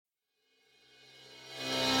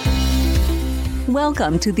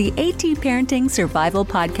Welcome to the AT Parenting Survival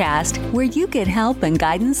Podcast, where you get help and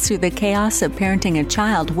guidance through the chaos of parenting a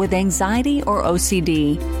child with anxiety or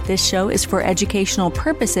OCD. This show is for educational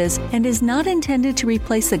purposes and is not intended to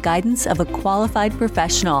replace the guidance of a qualified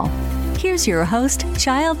professional. Here's your host,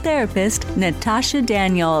 child therapist, Natasha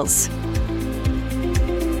Daniels.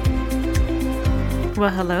 Well,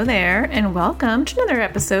 hello there, and welcome to another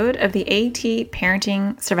episode of the AT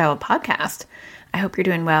Parenting Survival Podcast. I hope you're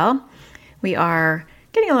doing well. We are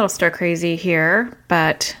getting a little stir crazy here,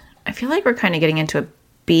 but I feel like we're kind of getting into a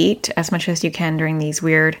beat as much as you can during these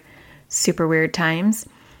weird, super weird times.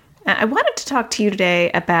 I wanted to talk to you today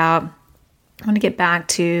about, I want to get back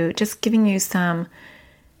to just giving you some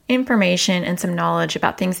information and some knowledge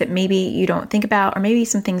about things that maybe you don't think about, or maybe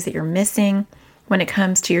some things that you're missing when it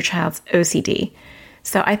comes to your child's OCD.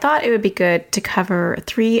 So I thought it would be good to cover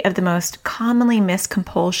 3 of the most commonly missed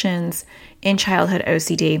compulsions in childhood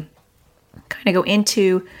OCD. Kind of go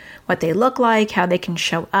into what they look like, how they can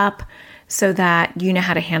show up, so that you know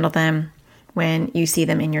how to handle them when you see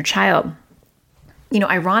them in your child. You know,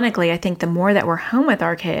 ironically, I think the more that we're home with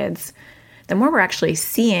our kids, the more we're actually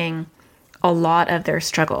seeing a lot of their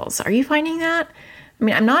struggles. Are you finding that? I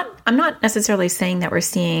mean, I'm not necessarily saying that we're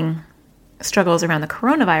seeing struggles around the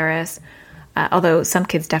coronavirus, although some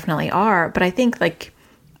kids definitely are. But I think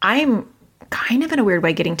I'm kind of in a weird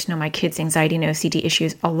way getting to know my kids' anxiety and OCD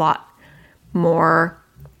issues a lot more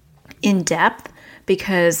in depth,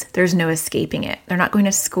 because there's no escaping it. They're not going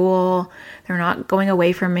to school. They're not going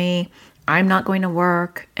away from me. I'm not going to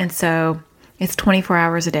work. And so it's 24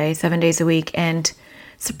 hours a day, 7 days a week. And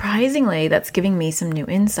surprisingly, that's giving me some new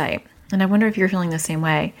insight. And I wonder if you're feeling the same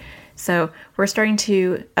way. So we're starting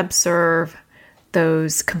to observe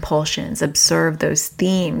those compulsions, observe those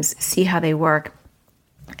themes, see how they work.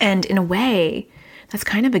 And in a way, that's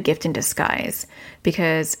kind of a gift in disguise,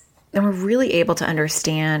 because then we're really able to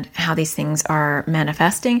understand how these things are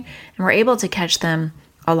manifesting, and we're able to catch them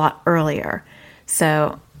a lot earlier.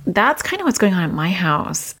 So that's kind of what's going on at my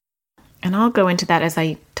house. And I'll go into that as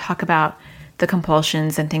I talk about the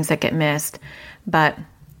compulsions and things that get missed. But,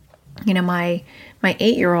 you know, my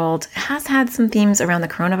 8-year-old has had some themes around the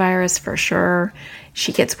coronavirus for sure.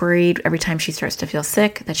 She gets worried every time she starts to feel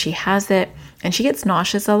sick that she has it. And she gets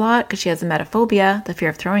nauseous a lot because she has emetophobia, the fear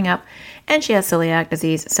of throwing up, and she has celiac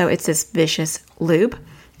disease. So it's this vicious loop.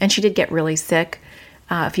 And she did get really sick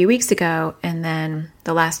a few weeks ago. And then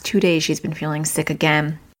the last 2 days, she's been feeling sick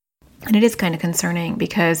again. And it is kind of concerning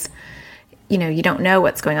because, you know, you don't know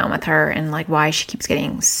what's going on with her and like why she keeps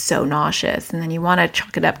getting so nauseous. And then you want to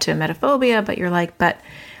chalk it up to emetophobia, but you're like, but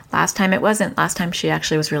last time it wasn't. Last time she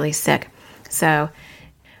actually was really sick. So,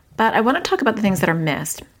 but I want to talk about the things that are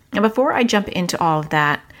missed. And before I jump into all of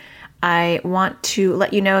that, I want to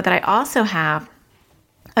let you know that I also have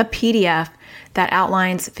a PDF that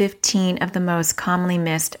outlines 15 of the most commonly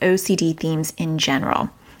missed OCD themes in general.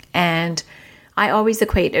 And I always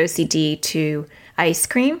equate OCD to ice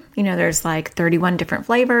cream. You know, there's like 31 different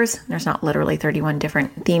flavors. There's not literally 31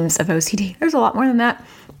 different themes of OCD. There's a lot more than that.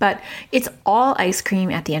 But it's all ice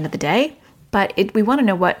cream at the end of the day. But we want to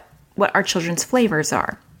know what our children's flavors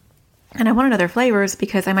are. And I want to know their flavors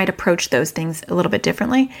because I might approach those things a little bit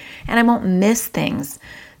differently and I won't miss things.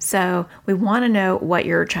 So we want to know what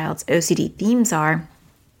your child's OCD themes are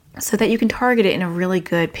so that you can target it in a really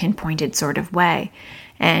good pinpointed sort of way.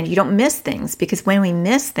 And you don't miss things, because when we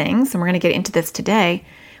miss things, and we're going to get into this today,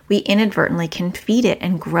 we inadvertently can feed it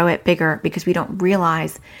and grow it bigger because we don't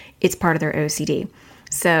realize it's part of their OCD.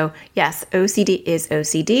 So yes, OCD is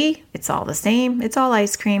OCD. It's all the same. It's all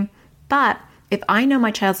ice cream. But if I know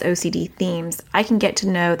my child's OCD themes, I can get to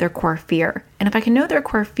know their core fear. And if I can know their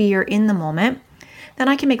core fear in the moment, then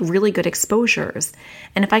I can make really good exposures.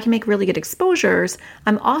 And if I can make really good exposures,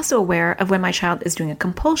 I'm also aware of when my child is doing a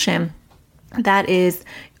compulsion that is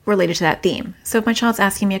related to that theme. So if my child's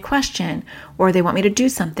asking me a question or they want me to do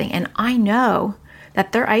something and I know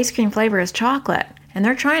that their ice cream flavor is chocolate and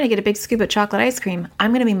they're trying to get a big scoop of chocolate ice cream,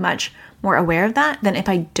 I'm going to be much more aware of that than if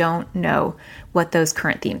I don't know what those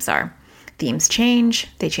current themes are. Themes change.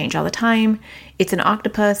 They change all the time. It's an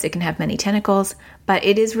octopus. It can have many tentacles, but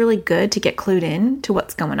it is really good to get clued in to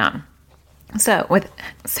what's going on. So with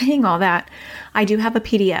saying all that, I do have a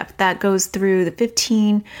PDF that goes through the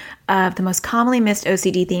 15 of the most commonly missed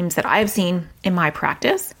OCD themes that I've seen in my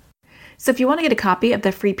practice. So if you want to get a copy of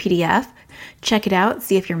the free PDF, check it out,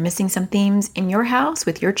 see if you're missing some themes in your house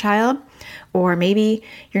with your child, or maybe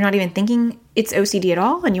you're not even thinking it's OCD at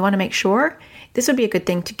all and you want to make sure, this would be a good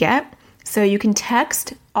thing to get. So you can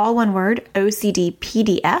text all one word OCD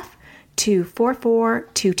PDF to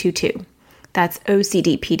 44222. That's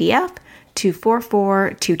OCD PDF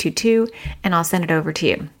 244-222, and I'll send it over to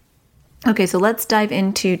you. Okay, so let's dive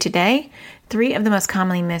into today 3 of the most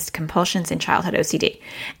commonly missed compulsions in childhood OCD.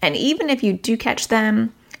 And even if you do catch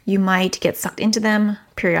them, you might get sucked into them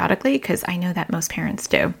periodically, because I know that most parents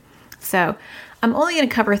do. So I'm only going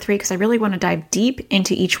to cover 3 because I really want to dive deep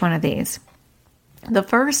into each one of these. The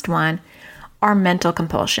first one are mental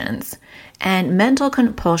compulsions. And mental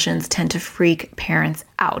compulsions tend to freak parents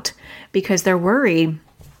out because they're worried,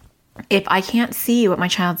 if I can't see what my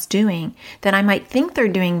child's doing, then I might think they're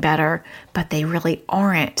doing better, but they really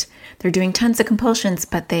aren't. They're doing tons of compulsions,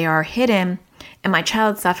 but they are hidden, and my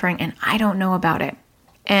child's suffering, and I don't know about it.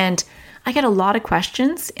 And I get a lot of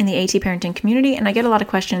questions in the AT parenting community, and I get a lot of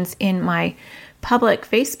questions in my public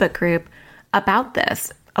Facebook group about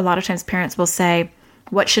this. A lot of times parents will say,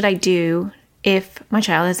 what should I do if my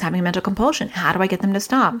child is having a mental compulsion? How do I get them to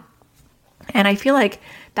stop? And I feel like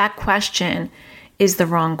that question is the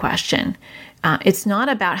wrong question. It's not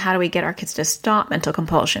about how do we get our kids to stop mental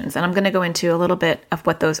compulsions. And I'm going to go into a little bit of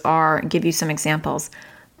what those are and give you some examples.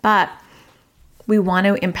 But we want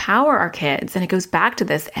to empower our kids. And it goes back to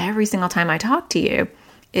this every single time I talk to you,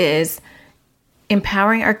 is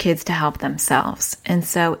empowering our kids to help themselves. And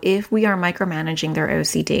so if we are micromanaging their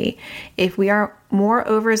OCD, if we are more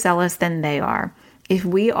overzealous than they are, if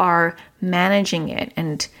we are managing it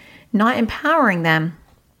and not empowering them,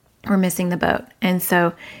 we're missing the boat. And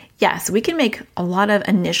so, yes, we can make a lot of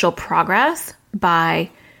initial progress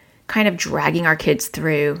by kind of dragging our kids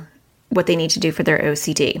through what they need to do for their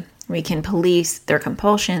OCD. We can police their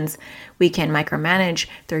compulsions. We can micromanage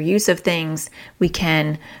their use of things. We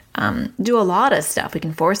can do a lot of stuff. We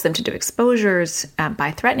can force them to do exposures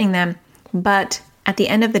by threatening them. But at the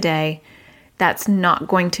end of the day, that's not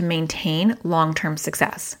going to maintain long-term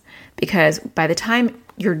success, because by the time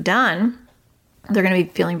you're done, they're going to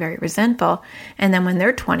be feeling very resentful. And then when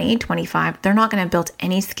they're 20, 25, they're not going to have built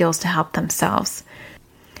any skills to help themselves.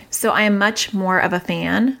 So I am much more of a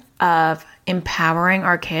fan of empowering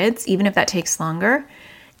our kids, even if that takes longer.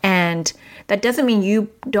 And that doesn't mean you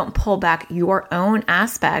don't pull back your own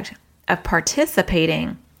aspect of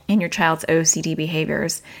participating in your child's OCD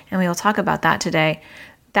behaviors. And we will talk about that today.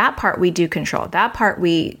 That part we do control. That part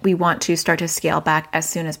we want to start to scale back as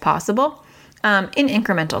soon as possible. In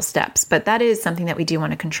incremental steps, but that is something that we do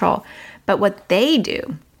want to control. But what they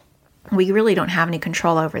do, we really don't have any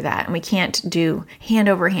control over that. And we can't do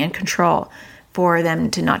hand-over-hand control for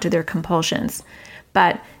them to not do their compulsions.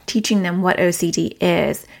 But teaching them what OCD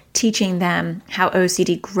is, teaching them how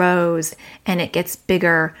OCD grows and it gets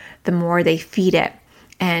bigger the more they feed it,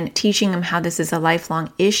 and teaching them how this is a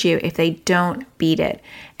lifelong issue if they don't beat it,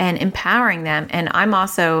 and empowering them. And I'm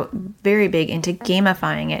also very big into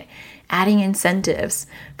gamifying it, adding incentives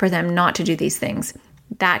for them not to do these things.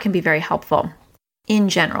 That can be very helpful in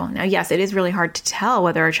general. Now, yes, it is really hard to tell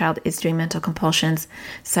whether a child is doing mental compulsions.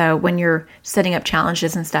 So when you're setting up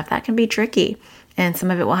challenges and stuff, that can be tricky. And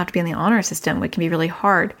some of it will have to be in the honor system, which can be really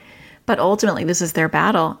hard. But ultimately, this is their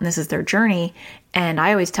battle and this is their journey. And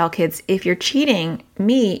I always tell kids, if you're cheating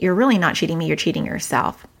me, you're really not cheating me, you're cheating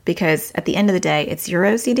yourself. Because at the end of the day, it's your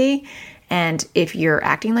OCD. And if you're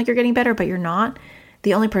acting like you're getting better, but you're not,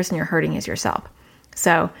 the only person you're hurting is yourself.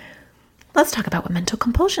 So let's talk about what mental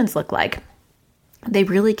compulsions look like. They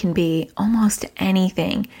really can be almost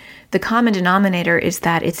anything. The common denominator is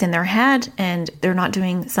that it's in their head and they're not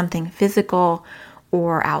doing something physical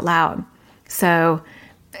or out loud. So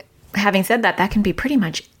having said that, that can be pretty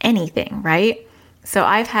much anything, right? So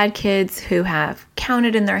I've had kids who have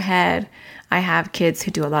counted in their head. I have kids who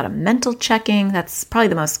do a lot of mental checking. That's probably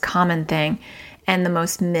the most common thing and the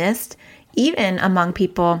most missed. Even among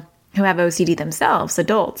people who have OCD themselves,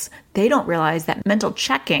 adults, they don't realize that mental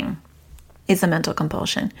checking is a mental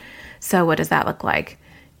compulsion. So what does that look like?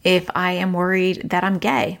 If I am worried that I'm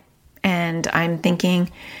gay and I'm thinking,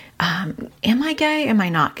 am I gay? Am I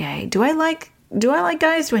not gay? Do I like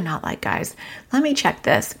guys? Do I not like guys? Let me check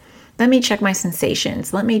this. Let me check my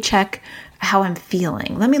sensations. Let me check how I'm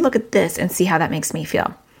feeling. Let me look at this and see how that makes me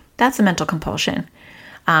feel. That's a mental compulsion.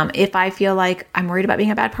 If I feel like I'm worried about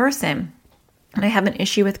being a bad person, and I have an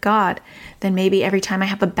issue with God, then maybe every time I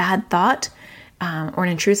have a bad thought or an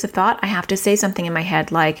intrusive thought, I have to say something in my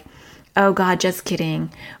head like, oh God, just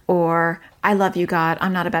kidding, or I love you, God,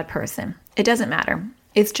 I'm not a bad person. It doesn't matter.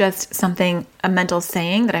 It's just something, a mental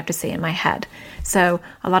saying that I have to say in my head. So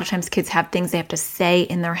a lot of times kids have things they have to say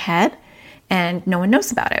in their head and no one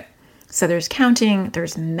knows about it. So there's counting,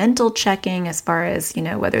 there's mental checking as far as,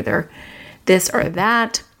 whether they're this or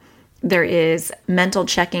that. There is mental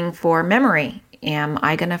checking for memory. Am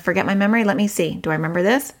I going to forget my memory? Let me see. Do I remember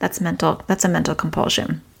this? That's mental. That's a mental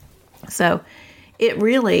compulsion. So it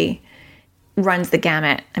really runs the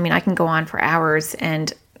gamut. I mean, I can go on for hours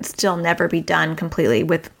and still never be done completely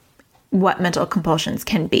with what mental compulsions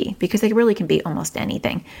can be, because they really can be almost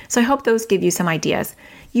anything. So I hope those give you some ideas.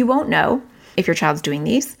 You won't know if your child's doing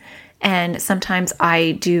these. And sometimes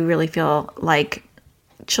I do really feel like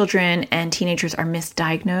children and teenagers are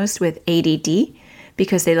misdiagnosed with ADD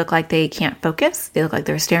because they look like they can't focus. They look like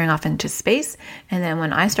they're staring off into space. And then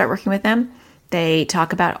when I start working with them, they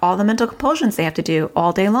talk about all the mental compulsions they have to do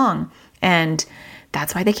all day long. And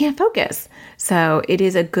that's why they can't focus. So it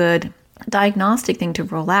is a good diagnostic thing to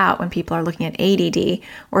rule out when people are looking at ADD,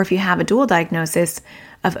 or if you have a dual diagnosis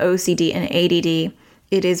of OCD and ADD,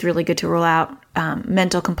 it is really good to rule out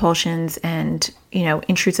mental compulsions and,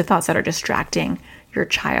 intrusive thoughts that are distracting your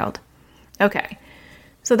child. Okay,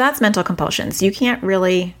 so that's mental compulsions. You can't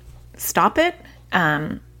really stop it,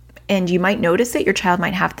 and you might notice it. Your child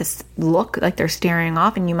might have this look like they're staring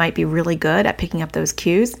off, and you might be really good at picking up those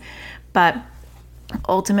cues, but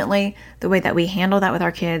ultimately, the way that we handle that with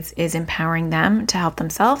our kids is empowering them to help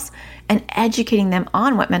themselves and educating them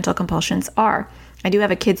on what mental compulsions are. I do have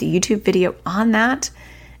a kids YouTube video on that,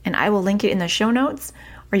 and I will link it in the show notes,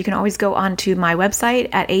 or you can always go onto my website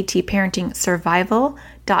at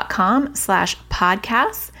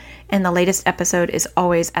atparentingsurvival.com/podcasts, and the latest episode is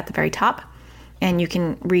always at the very top, and you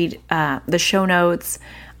can read the show notes.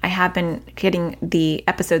 I have been getting the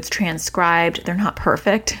episodes transcribed. They're not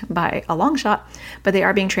perfect by a long shot, but they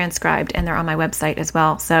are being transcribed and they're on my website as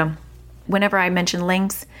well. So whenever I mention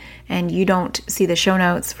links and you don't see the show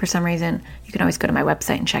notes for some reason, you can always go to my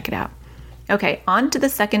website and check it out. Okay, on to the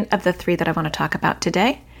second of the three that I want to talk about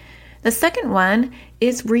today. The second one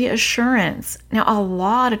is reassurance. Now, a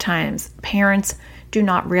lot of times parents do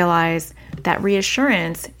not realize that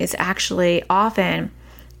reassurance is actually often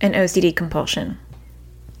an OCD compulsion.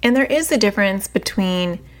 And there is a difference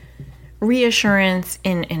between reassurance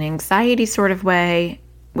in an anxiety sort of way,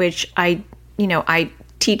 which I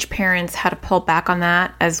teach parents how to pull back on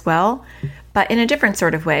that as well, but in a different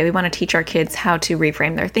sort of way. We want to teach our kids how to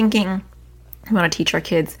reframe their thinking. We want to teach our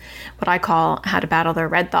kids what I call how to battle their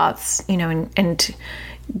red thoughts, and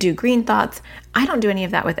do green thoughts. I don't do any of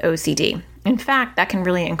that with OCD. In fact, that can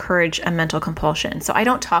really encourage a mental compulsion. So I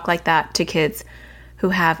don't talk like that to kids who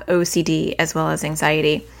have OCD as well as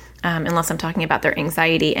anxiety, unless I'm talking about their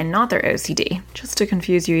anxiety and not their OCD, just to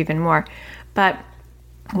confuse you even more. But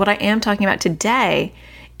what I am talking about today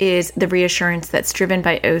is the reassurance that's driven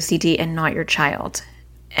by OCD and not your child.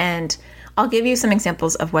 And I'll give you some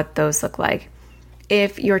examples of what those look like.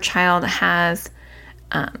 If your child has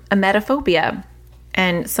a emetophobia,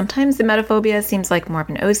 and sometimes the emetophobia seems like more of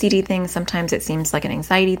an OCD thing, sometimes it seems like an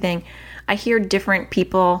anxiety thing. I hear different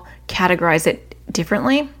people categorize it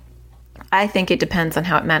differently. I think it depends on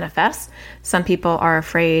how it manifests. Some people are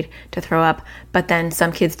afraid to throw up, but then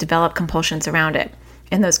some kids develop compulsions around it.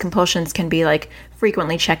 And those compulsions can be like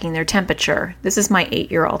frequently checking their temperature. This is my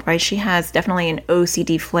 8-year-old, right? She has definitely an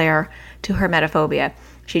OCD flair to her emetophobia.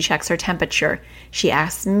 She checks her temperature. She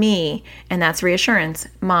asks me, and that's reassurance.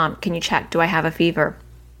 Mom, can you check? Do I have a fever?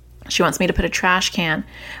 She wants me to put a trash can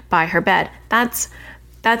by her bed. That's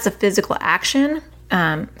a physical action.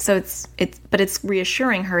 So it's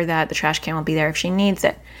reassuring her that the trash can will be there if she needs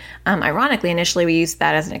it. Ironically, initially we used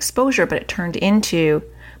that as an exposure, but it turned into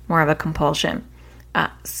more of a compulsion.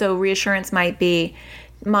 So reassurance might be,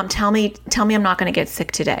 Mom, tell me I'm not going to get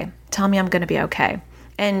sick today. Tell me I'm going to be okay.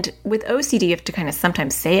 And with OCD, you have to kind of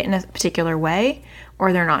sometimes say it in a particular way,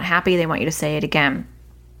 or they're not happy. They want you to say it again.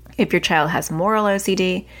 If your child has moral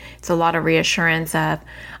OCD, it's a lot of reassurance of,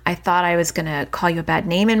 I thought I was going to call you a bad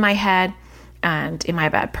name in my head, and am I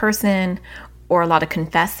a bad person, or a lot of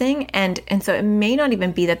confessing. And so it may not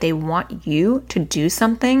even be that they want you to do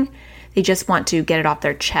something. They just want to get it off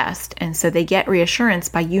their chest. And so they get reassurance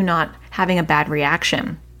by you not having a bad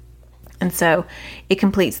reaction. And so it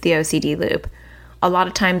completes the OCD loop. A lot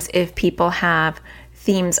of times if people have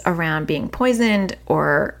themes around being poisoned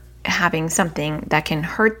or having something that can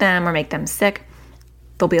hurt them or make them sick,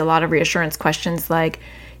 there'll be a lot of reassurance questions like,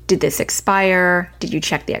 did this expire? Did you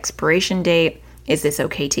check the expiration date? Is this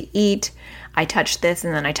okay to eat? I touched this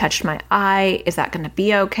and then I touched my eye. Is that going to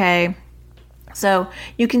be okay? So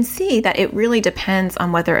you can see that it really depends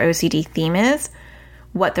on what their OCD theme is,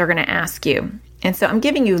 what they're going to ask you. And so I'm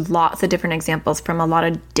giving you lots of different examples from a lot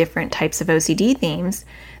of different types of OCD themes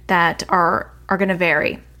that are going to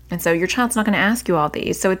vary. And so your child's not going to ask you all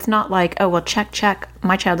these. So it's not like, oh, well, check.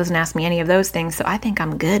 My child doesn't ask me any of those things, so I think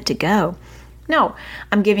I'm good to go. No,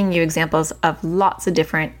 I'm giving you examples of lots of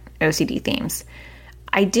different OCD themes.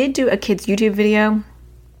 I did do a kids YouTube video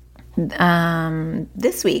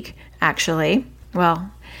this week, actually.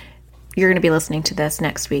 Well, you're going to be listening to this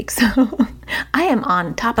next week. So I am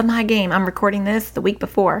on top of my game. I'm recording this the week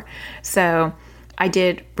before. So I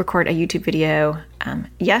did record a YouTube video,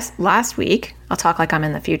 last week. I'll talk like I'm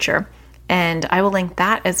in the future. And I will link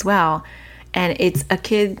that as well. And it's a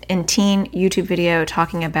kid and teen YouTube video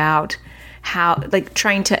talking about how, like,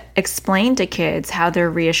 trying to explain to kids how their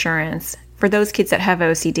reassurance, for those kids that have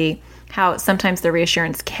OCD, how sometimes the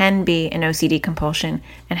reassurance can be an OCD compulsion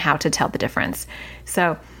and how to tell the difference.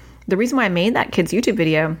 So the reason why I made that kids YouTube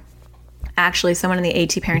video, actually someone in the AT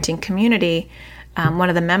parenting community, one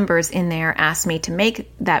of the members in there asked me to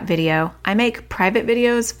make that video. I make private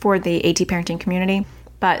videos for the AT parenting community,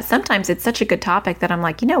 but sometimes it's such a good topic that I'm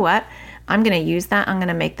like, you know what? I'm going to use that. I'm going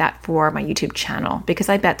to make that for my YouTube channel because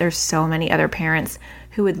I bet there's so many other parents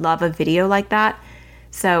who would love a video like that.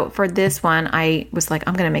 So for this one, I was like,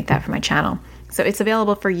 I'm going to make that for my channel. So it's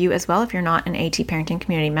available for you as well if you're not an AT parenting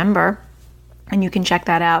community member, and you can check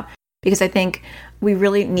that out because I think we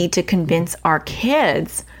really need to convince our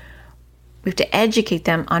kids. We have to educate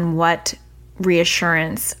them on what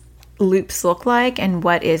reassurance loops look like and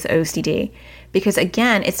what is OCD. Because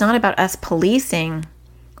again, it's not about us policing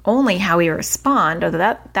only how we respond,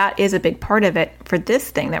 although that is a big part of it for this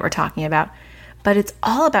thing that we're talking about. But it's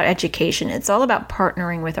all about education. It's all about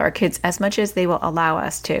partnering with our kids as much as they will allow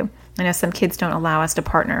us to. I know some kids don't allow us to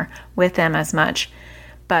partner with them as much,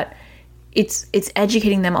 but it's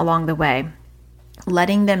educating them along the way,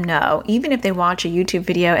 letting them know, even if they watch a YouTube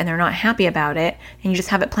video and they're not happy about it, and you just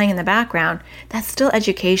have it playing in the background, that's still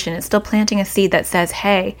education. It's still planting a seed that says,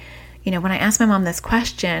 hey, when I ask my mom this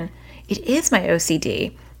question, it is my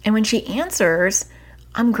OCD. And when she answers,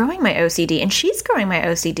 I'm growing my OCD and she's growing my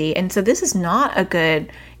OCD. And so this is not a good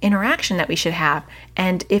interaction that we should have.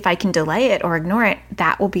 And if I can delay it or ignore it,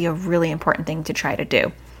 that will be a really important thing to try to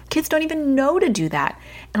do. Kids don't even know to do that.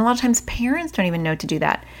 And a lot of times parents don't even know to do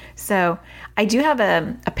that. So I do have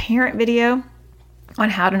a parent video on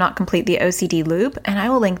how to not complete the OCD loop. And I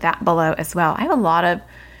will link that below as well. I have a lot of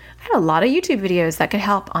YouTube videos that could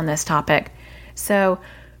help on this topic. So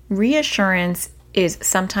reassurance is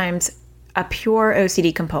sometimes a pure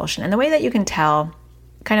OCD compulsion. And the way that you can tell,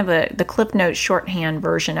 kind of the Cliff Notes shorthand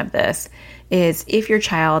version of this, is if your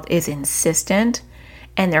child is insistent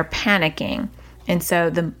and they're panicking. And so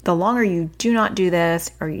the longer you do not do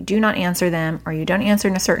this, or you do not answer them, or you don't answer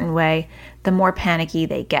in a certain way, the more panicky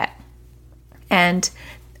they get. And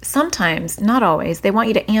sometimes, not always, they want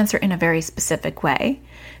you to answer in a very specific way.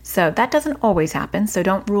 So that doesn't always happen. So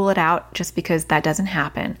don't rule it out just because that doesn't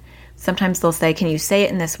happen. Sometimes they'll say, can you say it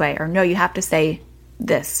in this way? Or no, you have to say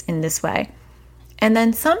this in this way. And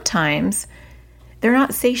then sometimes they're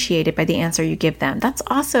not satiated by the answer you give them. That's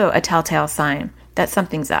also a telltale sign that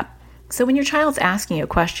something's up. So when your child's asking you a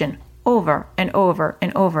question over and over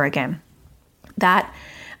and over again, that's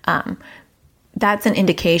an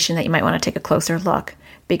indication that you might want to take a closer look,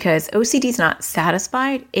 because OCD is not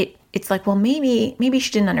satisfied. It's like, well, maybe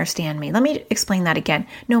she didn't understand me. Let me explain that again.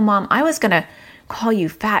 No, Mom, I was going to call you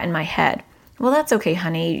fat in my head. Well, that's okay,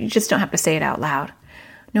 honey. You just don't have to say it out loud.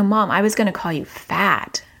 No, Mom, I was going to call you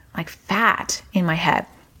fat, like fat in my head.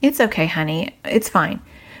 It's okay, honey. It's fine.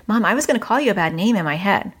 Mom, I was going to call you a bad name in my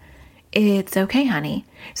head. It's okay, honey.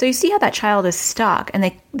 So you see how that child is stuck,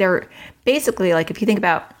 and they're basically like, if you think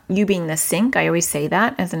about you being the sink, I always say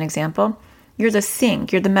that as an example. You're the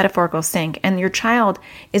sink, you're the metaphorical sink, and your child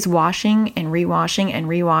is washing and rewashing and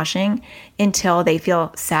rewashing until they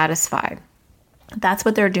feel satisfied. That's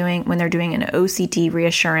what they're doing when they're doing an OCD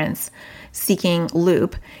reassurance seeking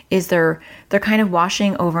loop, is they're kind of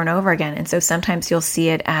washing over and over again. And so sometimes you'll see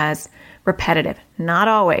it as repetitive. Not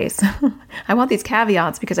always. I want these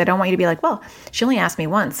caveats because I don't want you to be like, well, she only asked me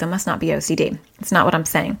once, so it must not be OCD. It's not what I'm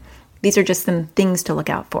saying. These are just some things to look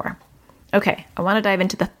out for. Okay, I want to dive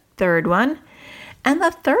into the third one. And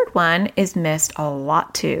the third one is missed a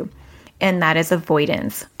lot too, and that is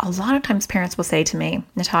avoidance. A lot of times parents will say to me,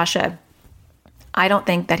 Natasha, I don't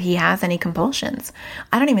think that he has any compulsions.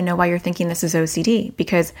 I don't even know why you're thinking this is OCD,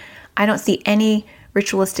 because I don't see any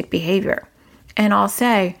ritualistic behavior. And I'll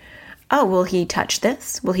say, oh, will he touch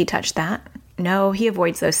this? Will he touch that? No, he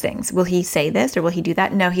avoids those things. Will he say this or will he do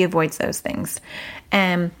that? No, he avoids those things.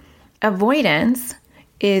 And avoidance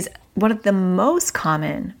is one of the most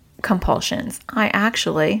common compulsions. I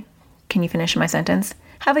actually, can you finish my sentence?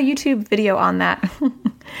 Have a YouTube video on that.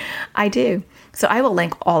 I do. So I will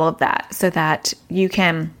link all of that so that you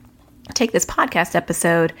can take this podcast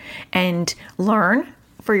episode and learn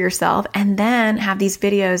for yourself, and then have these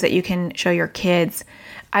videos that you can show your kids.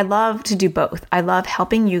 I love to do both. I love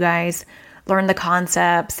helping you guys learn the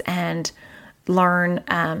concepts and learn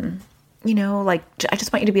like, I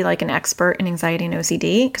just want you to be like an expert in anxiety and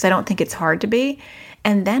OCD, because I don't think it's hard to be.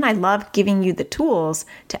 And then I love giving you the tools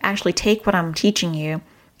to actually take what I'm teaching you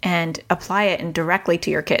and apply it and directly to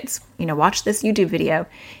your kids. Watch this YouTube video.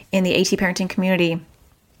 In the AT parenting community,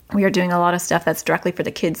 we are doing a lot of stuff that's directly for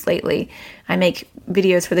the kids lately. I make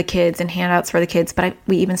videos for the kids and handouts for the kids, but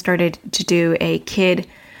we even started to do a kid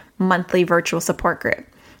monthly virtual support group.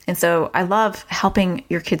 And so I love helping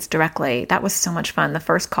your kids directly. That was so much fun. The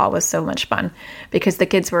first call was so much fun because the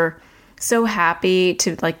kids were so happy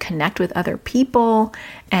to like connect with other people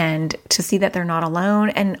and to see that they're not alone.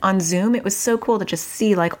 And on Zoom, it was so cool to just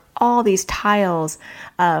see like all these tiles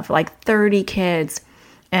of like 30 kids,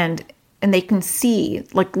 and they can see,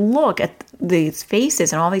 like, look at these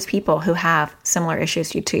faces and all these people who have similar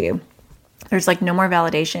issues to you. There's like no more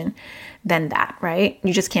validation than that, right?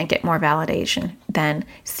 You just can't get more validation than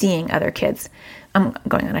seeing other kids. I'm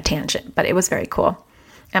going on a tangent, but it was very cool.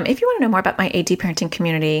 If you want to know more about my AT parenting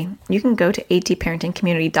community, you can go to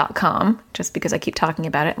atparentingcommunity.com, just because I keep talking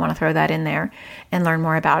about it. I want to throw that in there and learn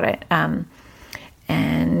more about it.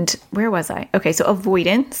 And where was I? Okay, so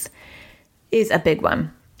avoidance is a big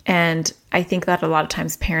one. And I think that a lot of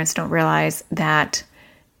times parents don't realize that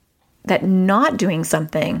not doing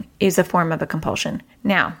something is a form of a compulsion.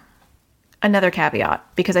 Now, another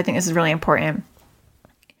caveat, because I think this is really important.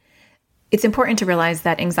 It's important to realize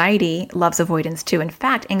that anxiety loves avoidance too. In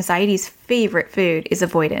fact, anxiety's favorite food is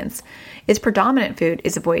avoidance. Its predominant food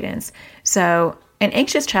is avoidance. So an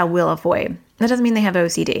anxious child will avoid. That doesn't mean they have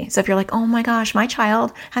OCD. So if you're like, oh my gosh, my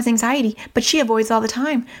child has anxiety, but she avoids all the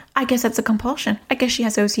time, I guess that's a compulsion. I guess she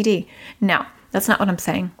has OCD. No, that's not what I'm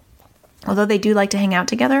saying. Although they do like to hang out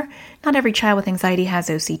together, not every child with anxiety has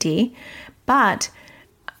OCD, but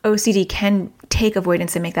OCD can take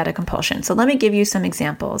avoidance and make that a compulsion. So let me give you some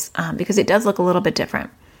examples because it does look a little bit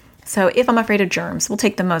different. So if I'm afraid of germs, we'll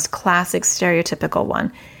take the most classic stereotypical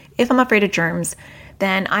one. If I'm afraid of germs,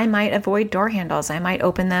 then I might avoid door handles. I might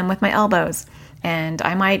open them with my elbows, and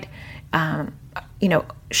I might,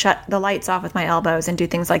 shut the lights off with my elbows and do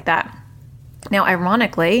things like that. Now,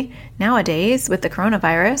 ironically, nowadays with the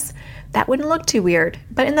coronavirus, that wouldn't look too weird,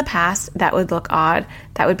 but in the past, that would look odd.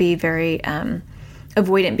 That would be very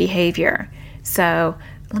avoidant behavior. So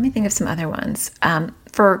let me think of some other ones.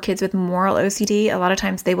 For kids with moral OCD, a lot of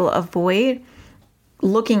times they will avoid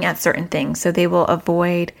looking at certain things. So they will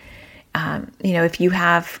avoid, if you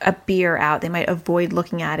have a beer out, they might avoid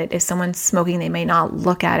looking at it. If someone's smoking, they may not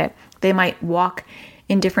look at it. They might walk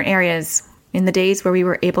in different areas. In the days where we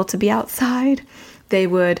were able to be outside, they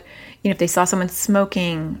would, if they saw someone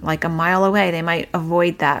smoking like a mile away, they might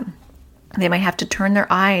avoid that. They might have to turn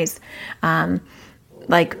their eyes.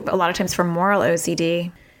 Like a lot of times for moral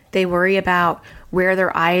OCD, they worry about where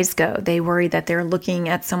their eyes go. They worry that they're looking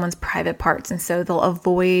at someone's private parts, and so they'll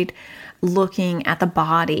avoid looking at the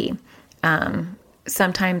body.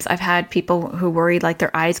 Sometimes I've had people who worry like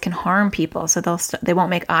their eyes can harm people, so they won't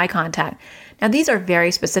make eye contact. Now, these are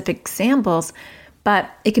very specific examples,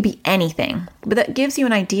 but it could be anything. But that gives you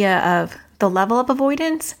an idea of the level of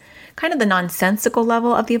avoidance, kind of the nonsensical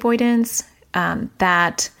level of the avoidance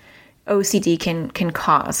that OCD can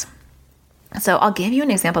cause. So I'll give you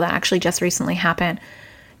an example that actually just recently happened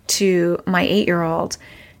to my 8-year-old.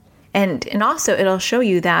 And also it'll show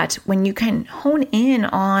you that when you can hone in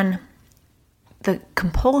on the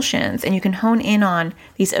compulsions and you can hone in on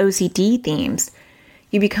these OCD themes,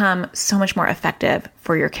 you become so much more effective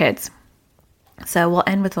for your kids. So we'll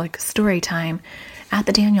end with like story time at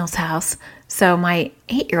the Daniels house. So my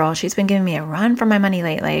 8-year-old, she's been giving me a run for my money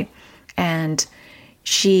lately, and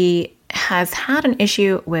she has had an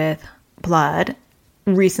issue with blood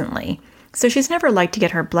recently. So she's never liked to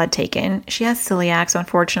get her blood taken. She has celiac, so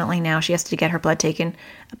unfortunately now she has to get her blood taken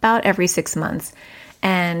about every 6 months.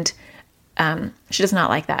 And she does not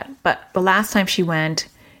like that. But the last time she went,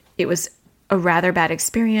 it was a rather bad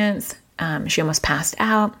experience. She almost passed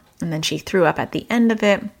out, and then she threw up at the end of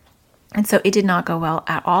it. And so it did not go well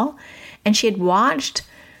at all. And she had watched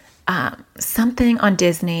something on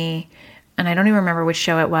Disney, and I don't even remember which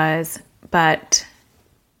show it was, but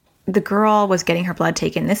the girl was getting her blood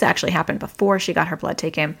taken. This actually happened before she got her blood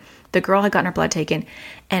taken. The girl had gotten her blood taken,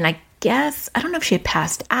 and I don't know if she had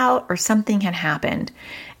passed out or something had happened,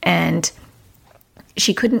 and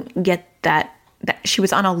she couldn't get that she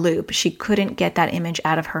was on a loop. She couldn't get that image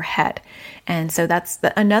out of her head. And so that's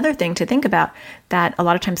another thing to think about, that a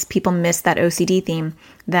lot of times people miss that OCD theme,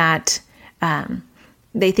 that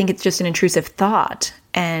they think it's just an intrusive thought,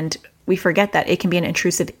 and we forget that it can be an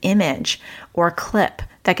intrusive image or clip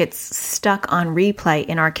that gets stuck on replay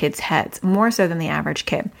in our kids' heads, more so than the average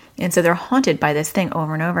kid. And so they're haunted by this thing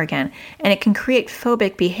over and over again. And it can create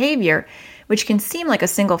phobic behavior, which can seem like a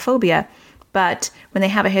single phobia, but when they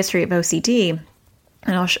have a history of OCD,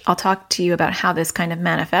 and I'll talk to you about how this kind of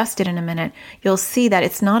manifested in a minute, you'll see that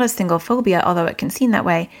it's not a single phobia, although it can seem that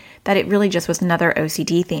way, that it really just was another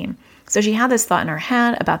OCD theme. So she had this thought in her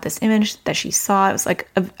head about this image that she saw. It was like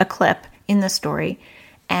a clip in the story.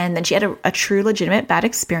 And then she had a true, legitimate bad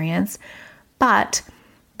experience. But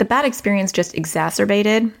the bad experience just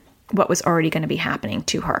exacerbated what was already going to be happening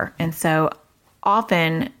to her. And so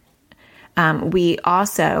often we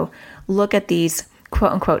also look at these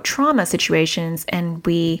quote unquote trauma situations and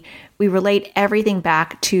we relate everything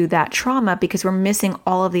back to that trauma because we're missing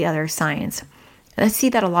all of the other signs. And I see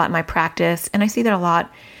that a lot in my practice, and I see that a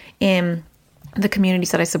lot in the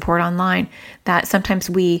communities that I support online, that sometimes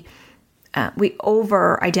we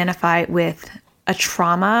over-identify with a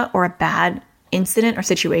trauma or a bad incident or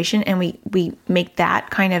situation, and we make that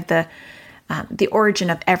kind of the origin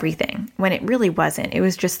of everything, when it really wasn't. It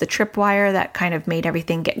was just the tripwire that kind of made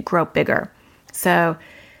everything grow bigger. So,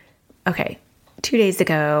 okay, 2 days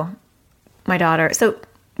ago, my daughter, so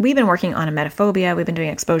we've been working on emetophobia. We've been doing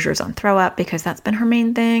exposures on throw up because that's been her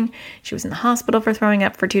main thing. She was in the hospital for throwing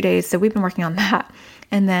up for 2 days. So we've been working on that.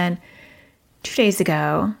 And then 2 days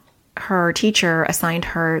ago, her teacher assigned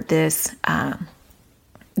her this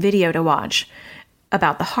video to watch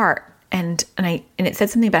about the heart. And it said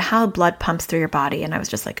something about how blood pumps through your body. And I was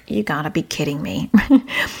just like, you gotta be kidding me.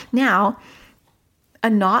 Now,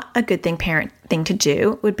 not a good parent thing to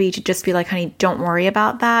do would be to just be like, honey, don't worry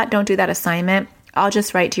about that. Don't do that assignment. I'll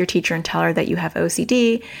just write to your teacher and tell her that you have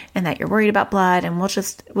OCD and that you're worried about blood, and we'll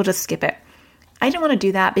just skip it. I didn't want to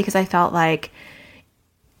do that because I felt like,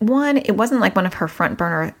 one, it wasn't like one of her front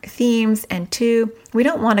burner themes, and two, we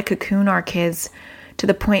don't want to cocoon our kids to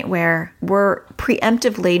the point where we're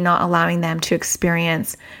preemptively not allowing them to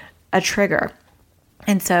experience a trigger.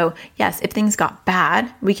 And so, yes, if things got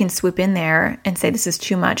bad, we can swoop in there and say, this is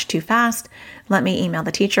too much, too fast. Let me email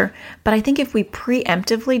the teacher. But I think if we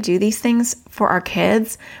preemptively do these things for our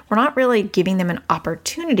kids, we're not really giving them an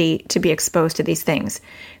opportunity to be exposed to these things.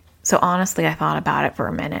 So honestly, I thought about it for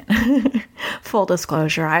a minute. Full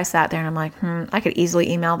disclosure, I sat there and I'm like, I could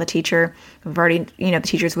easily email the teacher. I've already, the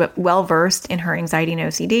teacher's well-versed in her anxiety and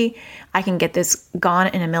OCD. I can get this gone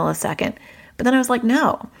in a millisecond. But then I was like,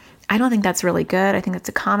 no. I don't think that's really good. I think that's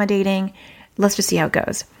accommodating. Let's just see how it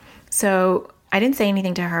goes. So I didn't say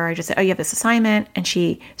anything to her. I just said, oh, you have this assignment. And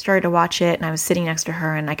she started to watch it. And I was sitting next to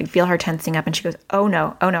her and I could feel her tensing up. And she goes, oh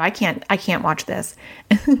no, I can't watch this.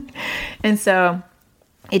 And so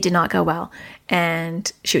it did not go well. And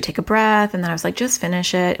she would take a breath. And then I was like, just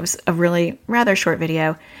finish it. It was a really rather short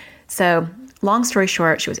video. So long story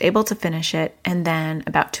short, she was able to finish it. And then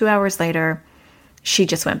about 2 hours later, she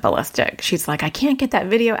just went ballistic. She's like, I can't get that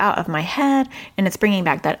video out of my head. And it's bringing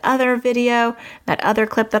back that other video, that other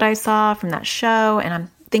clip that I saw from that show. And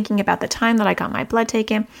I'm thinking about the time that I got my blood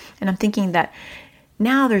taken. And I'm thinking that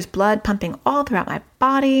now there's blood pumping all throughout my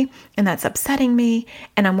body. And that's upsetting me.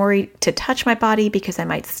 And I'm worried to touch my body because I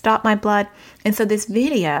might stop my blood. And so this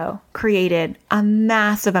video created a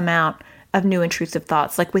massive amount of new intrusive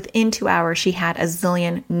thoughts. Like within 2 hours, she had a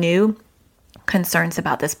zillion new concerns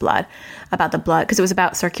about this blood, about the blood, because it was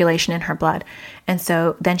about circulation in her blood. And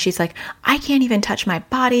so then she's like, I can't even touch my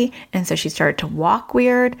body. And so she started to walk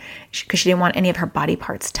weird because she didn't want any of her body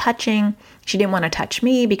parts touching. She didn't want to touch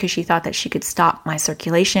me because she thought that she could stop my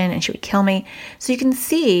circulation and she would kill me. So you can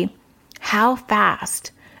see how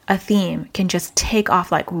fast a theme can just take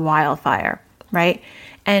off like wildfire, right?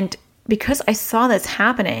 And because I saw this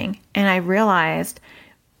happening and I realized,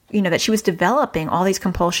 that she was developing all these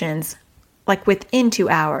compulsions like within 2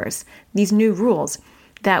 hours, these new rules,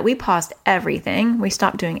 that we paused everything. We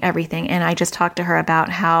stopped doing everything. And I just talked to her about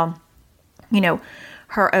how,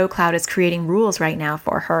 her O cloud is creating rules right now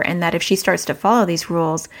for her. And that if she starts to follow these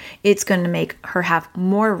rules, it's going to make her have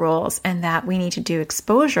more rules, and that we need to do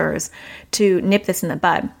exposures to nip this in the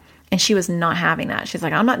bud. And she was not having that. She's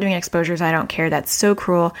like, I'm not doing exposures. I don't care. That's so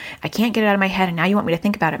cruel. I can't get it out of my head. And now you want me to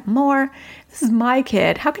think about it more. This is my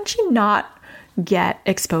kid. How can she not get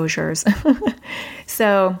exposures?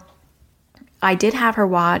 So I did have her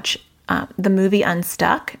watch the movie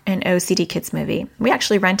Unstuck, an OCD kids movie. We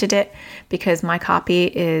actually rented it because my copy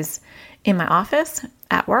is in my office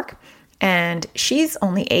at work, and she's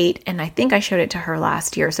only 8, and I think I showed it to her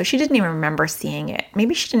last year, so she didn't even remember seeing it.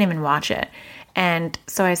 Maybe she didn't even watch it. And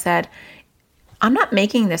so I said, I'm not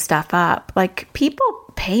making this stuff up. Like, people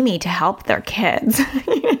pay me to help their kids.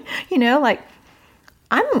 Like,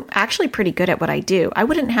 I'm actually pretty good at what I do. I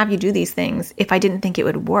wouldn't have you do these things if I didn't think it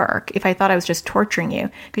would work, if I thought I was just torturing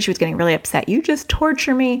you, because she was getting really upset. You just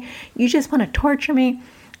torture me. You just want to torture me.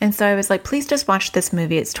 And so I was like, please just watch this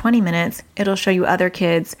movie. It's 20 minutes. It'll show you other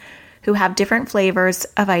kids who have different flavors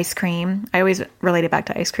of ice cream. I always relate it back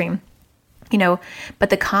to ice cream. But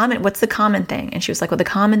what's the common thing? And she was like, well, the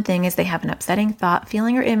common thing is they have an upsetting thought,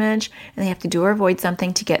 feeling, or image, and they have to do or avoid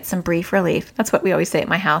something to get some brief relief. That's what we always say at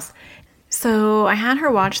my house. So I had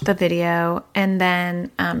her watch the video, and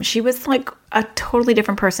then she was like a totally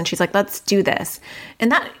different person. She's like, let's do this.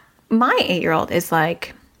 And my 8-year-old is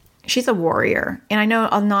like, she's a warrior. And I know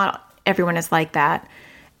not everyone is like that.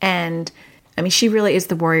 And I mean, she really is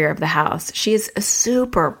the warrior of the house. She is a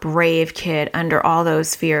super brave kid under all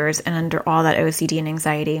those fears and under all that OCD and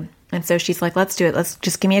anxiety. And so she's like, let's do it. Let's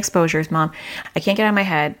just give me exposures, Mom. I can't get out of my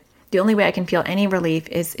head. The only way I can feel any relief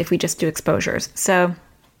is if we just do exposures. So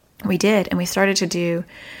we did. And we started to do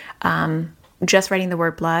just writing the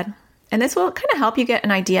word blood. And this will kind of help you get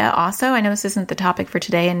an idea also. I know this isn't the topic for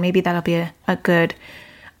today, and maybe that'll be a good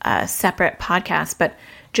separate podcast, but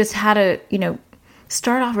just how to,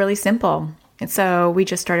 start off really simple. And so we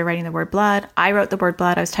just started writing the word blood. I wrote the word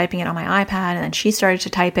blood. I was typing it on my iPad, and then she started to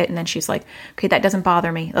type it. And then she's like, okay, that doesn't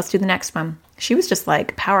bother me. Let's do the next one. She was just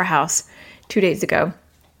like powerhouse 2 days ago.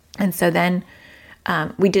 And so then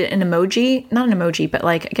we did an emoji, not an emoji, but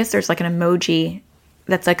like, I guess there's like an emoji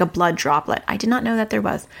that's like a blood droplet. I did not know that there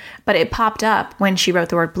was, but it popped up when she wrote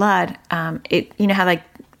the word blood. How like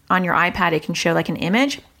on your iPad, it can show like an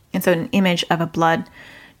image. And so an image of a blood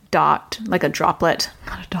dot, like a droplet,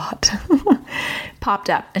 not a dot, popped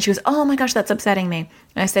up. And she goes, oh my gosh, that's upsetting me.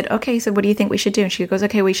 And I said, okay, so what do you think we should do? And she goes,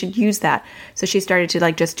 okay, we should use that. So she started to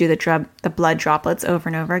like just do the blood droplets over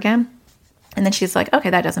and over again. And then she's like, okay,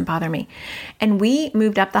 that doesn't bother me. And we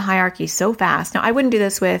moved up the hierarchy so fast. Now, I wouldn't do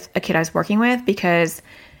this with a kid I was working with because,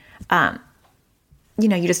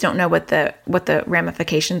 you just don't know what the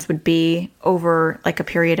ramifications would be over like a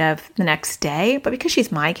period of the next day. But because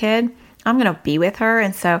she's my kid, I'm going to be with her.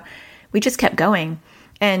 And so we just kept going.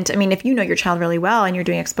 And I mean, if you know your child really well and you're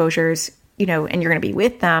doing exposures, and you're going to be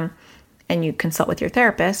with them and you consult with your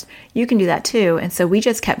therapist, you can do that too. And so we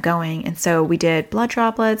just kept going. And so we did blood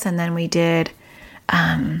droplets, and then we did,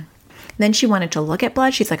 then she wanted to look at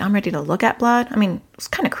blood. She's like, I'm ready to look at blood. I mean, it was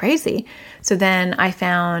kind of crazy. So then I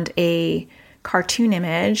found a cartoon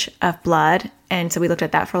image of blood. And so we looked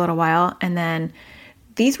at that for a little while. And then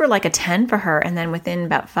these were like a 10 for her. And then within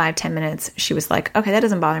about 5-10 minutes, she was like, okay, that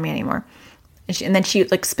doesn't bother me anymore. And then she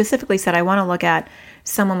like specifically said, I want to look at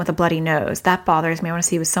someone with a bloody nose. That bothers me. I want to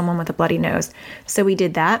see with someone with a bloody nose. So we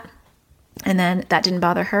did that. And then that didn't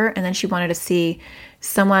bother her. And then she wanted to see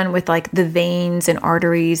someone with like the veins and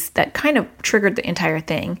arteries that kind of triggered the entire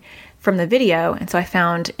thing from the video. And so I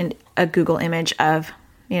found a Google image of,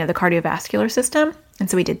 the cardiovascular system. And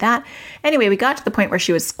so we did that. Anyway, we got to the point where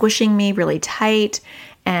she was squishing me really tight,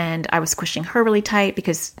 and I was squishing her really tight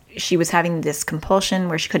because she was having this compulsion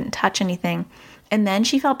where she couldn't touch anything. And then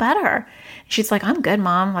she felt better. She's like, I'm good,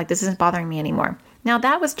 Mom. Like, this isn't bothering me anymore. Now,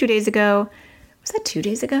 that was 2 days ago. Was that 2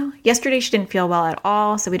 days ago? Yesterday, she didn't feel well at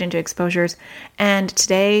all, so we didn't do exposures. And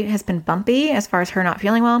today has been bumpy as far as her not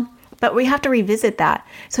feeling well. But we have to revisit that.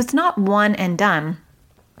 So it's not one and done.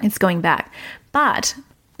 It's going back. But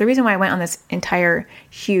the reason why I went on this entire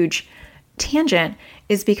huge tangent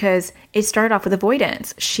is because it started off with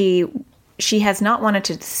avoidance. She has not wanted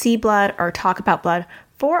to see blood or talk about blood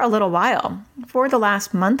for a little while, for the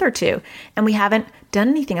last month or two, and we haven't done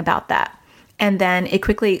anything about that. And then it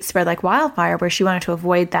quickly spread like wildfire where she wanted to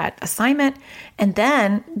avoid that assignment. And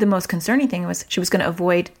then the most concerning thing was she was going to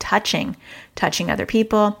avoid touching other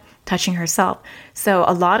people, touching herself. So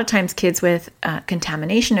a lot of times kids with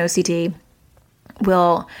contamination OCD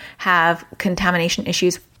will have contamination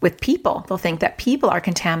issues with people. They'll think that people are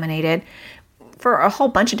contaminated for a whole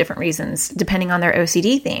bunch of different reasons, depending on their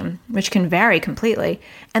OCD theme, which can vary completely.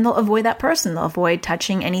 And they'll avoid that person. They'll avoid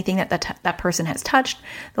touching anything that that person has touched.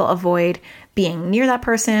 They'll avoid being near that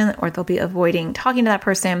person, or they'll be avoiding talking to that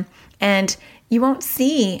person. And you won't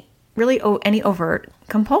see really any overt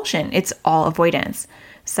compulsion. It's all avoidance.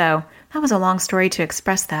 So that was a long story to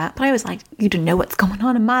express that, but I was like, you don't know what's going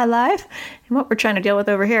on in my life and what we're trying to deal with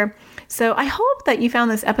over here. So I hope that you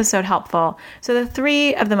found this episode helpful. So the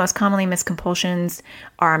 3 of the most commonly missed compulsions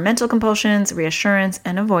are mental compulsions, reassurance,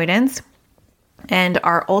 and avoidance. And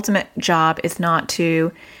our ultimate job is not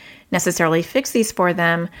to necessarily fix these for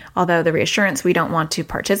them, although the reassurance, we don't want to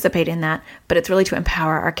participate in that, but it's really to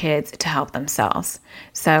empower our kids to help themselves.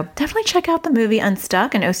 So definitely check out the movie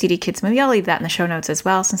Unstuck, an OCD kids movie. I'll leave that in the show notes as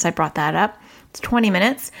well, since I brought that up. It's 20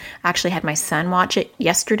 minutes. I actually had my son watch it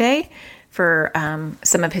yesterday for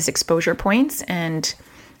some of his exposure points, and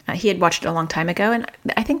he had watched it a long time ago, and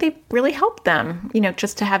I think they really helped them,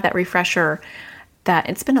 just to have that refresher that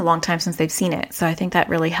it's been a long time since they've seen it. So I think that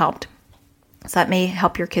really helped. So that may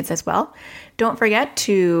help your kids as well. Don't forget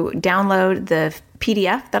to download the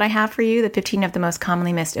PDF that I have for you, the 15 of the most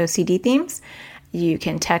commonly missed OCD themes. You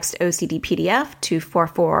can text OCD PDF to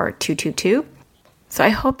 44222. So I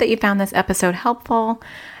hope that you found this episode helpful,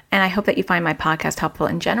 and I hope that you find my podcast helpful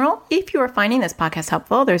in general. If you are finding this podcast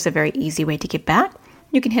helpful, there's a very easy way to give back.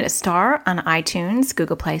 You can hit a star on iTunes,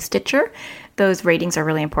 Google Play, Stitcher. Those ratings are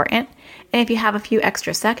really important. And if you have a few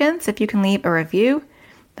extra seconds, if you can leave a review,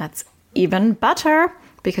 that's even better,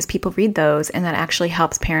 because people read those, and that actually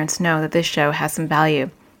helps parents know that this show has some value.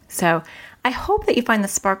 So I hope that you find the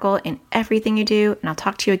sparkle in everything you do, and I'll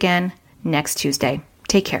talk to you again next Tuesday.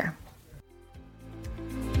 Take care.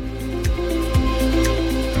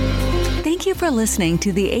 Thank you for listening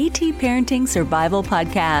to the AT Parenting Survival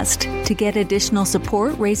Podcast. To get additional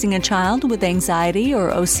support raising a child with anxiety or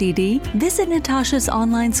OCD, visit Natasha's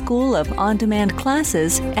online school of on-demand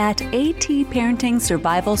classes at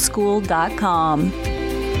atparentingsurvivalschool.com.